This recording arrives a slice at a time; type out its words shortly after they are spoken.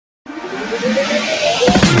Hello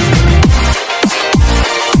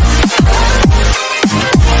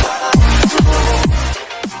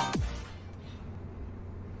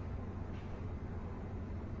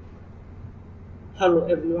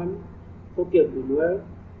everyone, hope you have been well.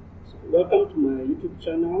 So welcome to my YouTube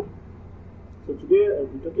channel. So today I'll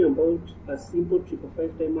be talking about a simple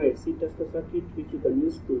 555 timer IC tester circuit which you can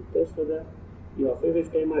use to test whether your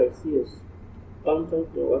favorite timer IC is bounced out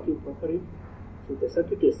or working properly. So the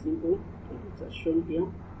circuit is simple and it's as shown here.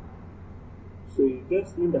 So you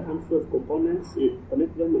just need a handful of components and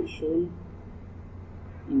connect them as shown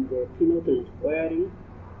in the pinout and wiring.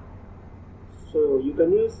 So you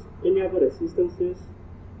can use any other resistances.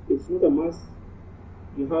 It's not a must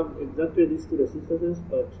you have exactly these two resistances,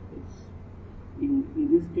 but it's in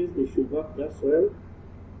this case they should work just well.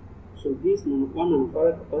 So this 1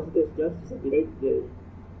 nanofarad capacitor is just to separate the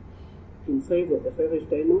pin 5 of the 5H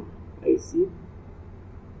timer IC,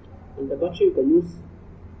 and the battery you can use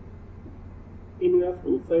anywhere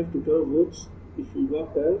from 5 to 12 volts. It should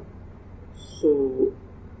work well. So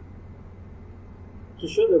to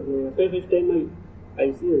show that the 5H timer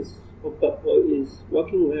IC is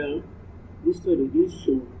working well, this LED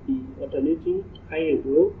should be alternating high and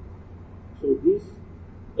low. So this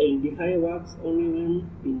LED high works only when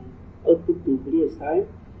in output pin 3 is high,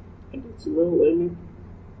 and it's low when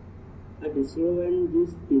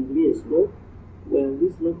this pin 3 is low, while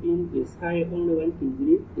this low pin is high only when pin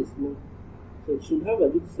 3 is low. So it should have a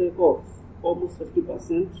duty cycle of almost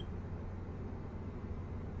 50%.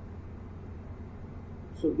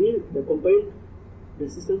 So the combined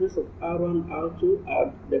resistances of R1, R2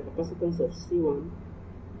 and the capacitance of C1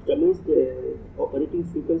 determines the operating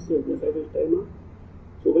frequency of the 5H timer.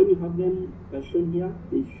 So when you have them as shown here,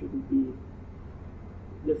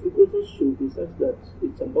 the frequency should be such that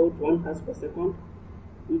it's about 1 hertz per second,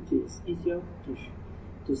 which is easier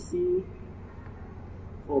to see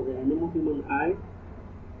for the normal human eye.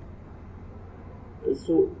 And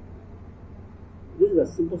so this is a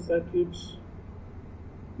simple circuit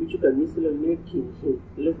which you can easily make in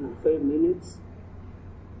less than 5 minutes,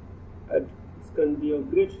 and it can be of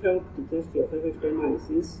great help to test your 5H timer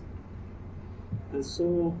ICs. And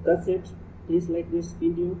so that's it. Please like this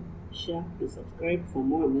video, share and subscribe for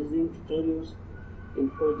more amazing tutorials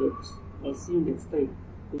and projects. I'll see you next time.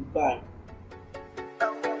 Goodbye.